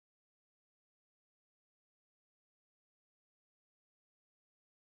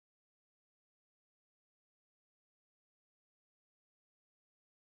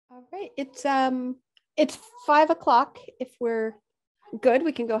All right, it's 5 o'clock. If we're good,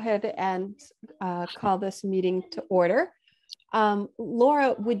 we can go ahead and call this meeting to order.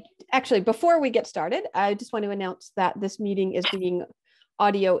 Laura, before we get started, I just want to announce that this meeting is being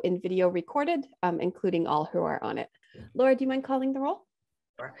audio and video recorded, including all who are on it. Laura, do you mind calling the roll?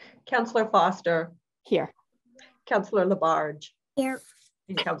 Sure. Councillor Foster. Here. Councillor Labarge. Here.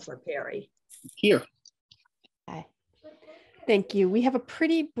 And Councillor Perry. Here. Okay. Thank you. We have a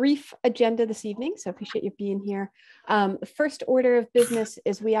pretty brief agenda this evening, so I appreciate you being here. First order of business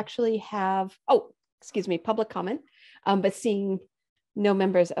is we actually have, public comment, but seeing no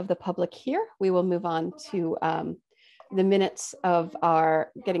members of the public here, we will move on to the minutes of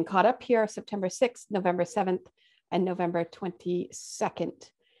our getting caught up here, September 6th, November 7th, and November 22nd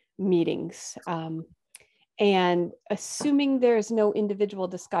meetings. And assuming there's no individual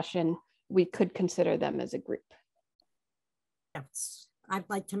discussion, we could consider them as a group. Yes, I'd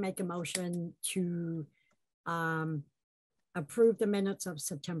like to make a motion to approve the minutes of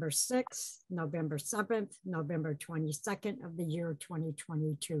September 6th, November 7th, November 22nd of the year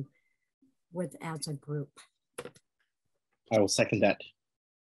 2022 as a group. I will second that.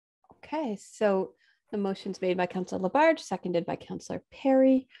 Okay, so the motion's made by Councillor Labarge, seconded by Councillor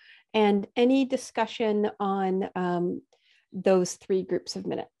Perry. And any discussion on those three groups of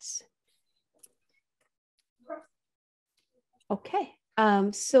minutes? Okay,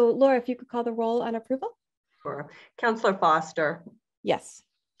 so Laura, if you could call the roll on approval. Sure. Councillor Foster. Yes.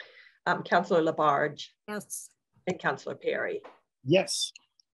 Councillor Labarge. Yes. And Councillor Perry. Yes.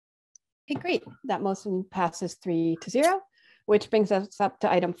 Okay, great. That motion passes 3-0, which brings us up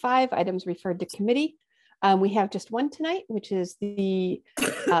to item 5, items referred to committee. We have just one tonight, which is the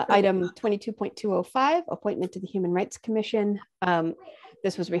item 22.205, appointment to the Human Rights Commission.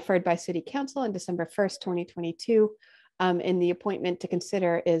 This was referred by City Council on December 1st, 2022. And the appointment to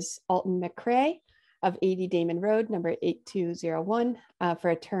consider is Alton McCrae of 80 Damon Road, number 8201, for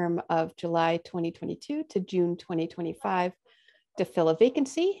a term of July 2022 to June 2025 to fill a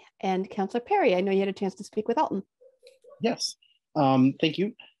vacancy. And Councillor Perry, I know you had a chance to speak with Alton. Yes. Thank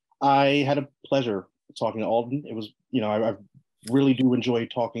you. I had a pleasure talking to Alton. It was, I really do enjoy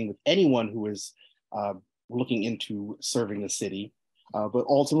talking with anyone who is looking into serving the city. But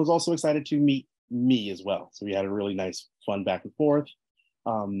Alton was also excited to meet me as well. So we had a really nice, fun back and forth.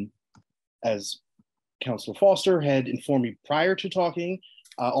 As Councillor Foster had informed me prior to talking,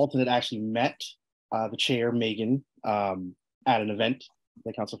 Alton had actually met the chair, Megan, at an event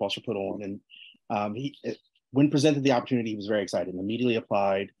that Councillor Foster put on. And when presented the opportunity, he was very excited and immediately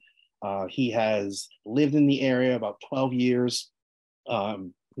applied. He has lived in the area about 12 years. He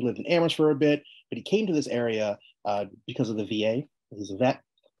lived in Amherst for a bit, but he came to this area because of the VA. He's a vet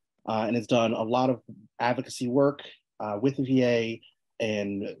and has done a lot of advocacy work with the VA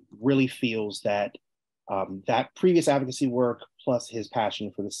and really feels that that previous advocacy work plus his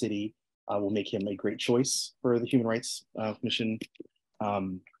passion for the city will make him a great choice for the Human Rights Commission.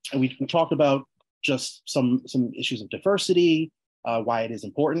 And we talked about just some issues of diversity, why it is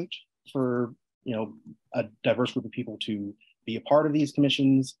important for a diverse group of people to be a part of these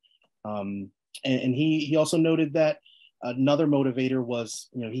commissions. And he also noted that another motivator was,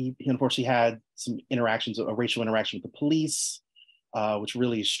 he unfortunately had some interactions, a racial interaction with the police, which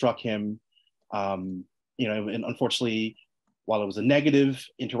really struck him. And unfortunately, while it was a negative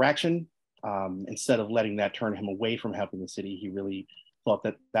interaction, instead of letting that turn him away from helping the city, he really thought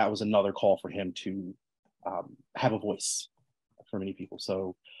that that was another call for him to have a voice for many people.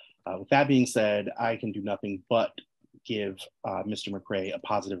 So with that being said, I can do nothing but give Mr. McCrae a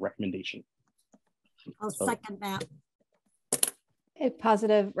positive recommendation. I'll second that. A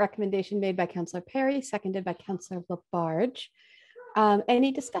positive recommendation made by Councillor Perry, seconded by Councillor Labarge.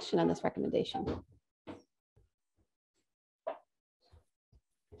 Any discussion on this recommendation?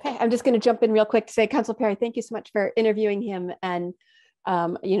 Okay, I'm just going to jump in real quick to say, Councillor Perry, thank you so much for interviewing him. And,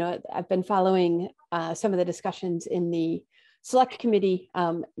 I've been following some of the discussions in the select committee,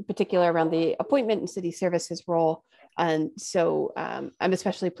 in particular around the appointment and city services role. And so I'm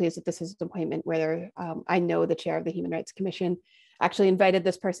especially pleased that this is an appointment where I know the chair of the Human Rights Commission actually invited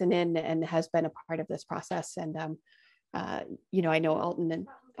this person in and has been a part of this process. And, I know Alton in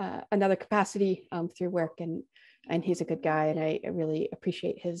another capacity through work, and he's a good guy. And I really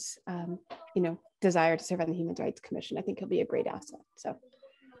appreciate his, desire to serve on the Human Rights Commission. I think he'll be a great asset. So,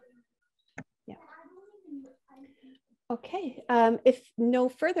 yeah. Okay, if no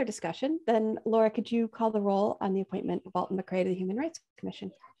further discussion, then Laura, could you call the roll on the appointment of Alton McCrae to the Human Rights Commission?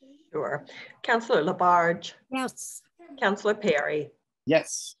 Sure. Councillor Labarge. Yes. Councillor Perry.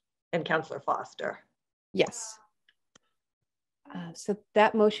 Yes. And Councillor Foster. Yes. So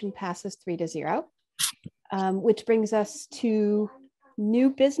that motion passes 3-0, which brings us to new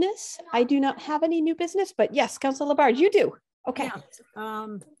business. I do not have any new business, but yes, Councilor Labarge, you do. Okay. Yeah,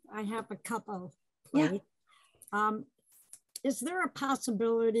 I have a couple. Yeah. Is there a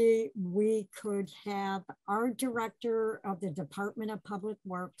possibility we could have our director of the Department of Public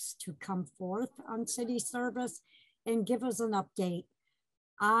Works to come forth on city service and give us an update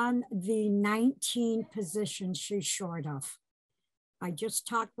on the 19 positions she's short of? I just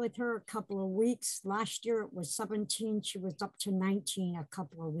talked with her a couple of weeks. Last year it was 17. She was up to 19 a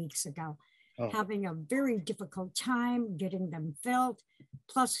couple of weeks ago. Oh. Having a very difficult time getting them filled.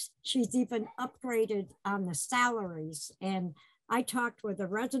 Plus, she's even upgraded on the salaries. And I talked with a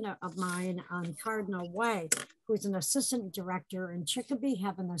resident of mine on Cardinal Way, who's an assistant director in Chicopee,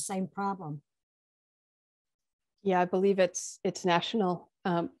 having the same problem. Yeah, I believe it's national.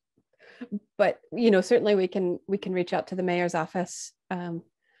 But certainly we can reach out to the mayor's office on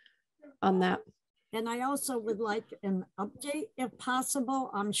that. And I also would like an update if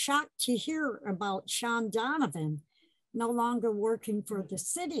possible. I'm shocked to hear about Sean Donovan no longer working for the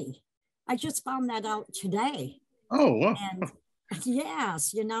city. I just found that out today. Oh, wow. And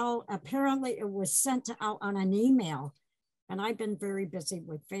yes, apparently it was sent out on an email, and I've been very busy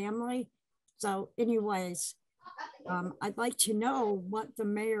with family. So anyways, I'd like to know what the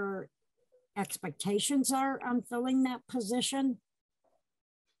mayor expectations are on filling that position.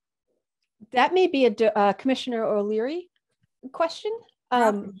 That may be a Commissioner O'Leary question.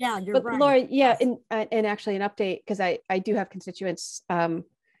 Yeah, you're but right. Laura, yeah, and actually an update, because I do have constituents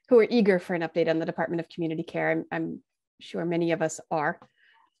who are eager for an update on the Department of Community Care. I'm sure many of us are.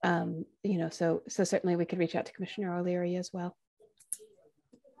 So certainly we could reach out to Commissioner O'Leary as well.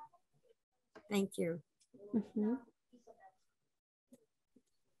 Thank you. Mm-hmm.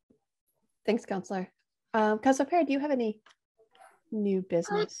 Thanks, Councillor. Councillor Perry, do you have any new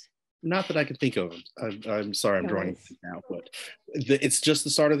business? Not that I can think of. I'm sorry, I'm drawing now, but it's just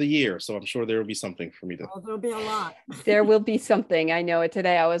the start of the year, so I'm sure there will be something for me to. Oh, there'll be a lot. There will be something. I know it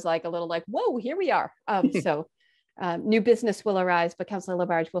today. I was like a little like, whoa, here we are. So new business will arise, but Councillor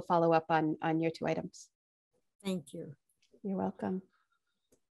Labarge will follow up on your 2 items. Thank you. You're welcome.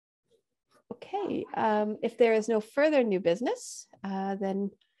 Okay, if there is no further new business,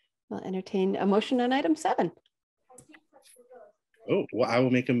 then we'll entertain a motion on item 7. Oh, well, I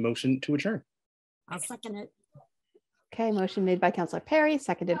will make a motion to adjourn. I'll second it. Okay, motion made by Councillor Perry,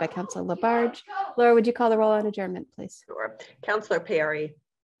 seconded by Councillor Labarge. Laura, would you call the roll on adjournment, please? Sure. Councillor Perry.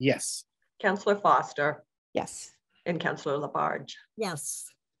 Yes. Councillor Foster. Yes. And Councillor Labarge. Yes.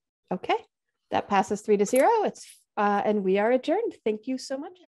 Okay, that passes 3-0. And we are adjourned. Thank you so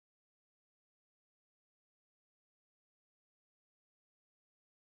much.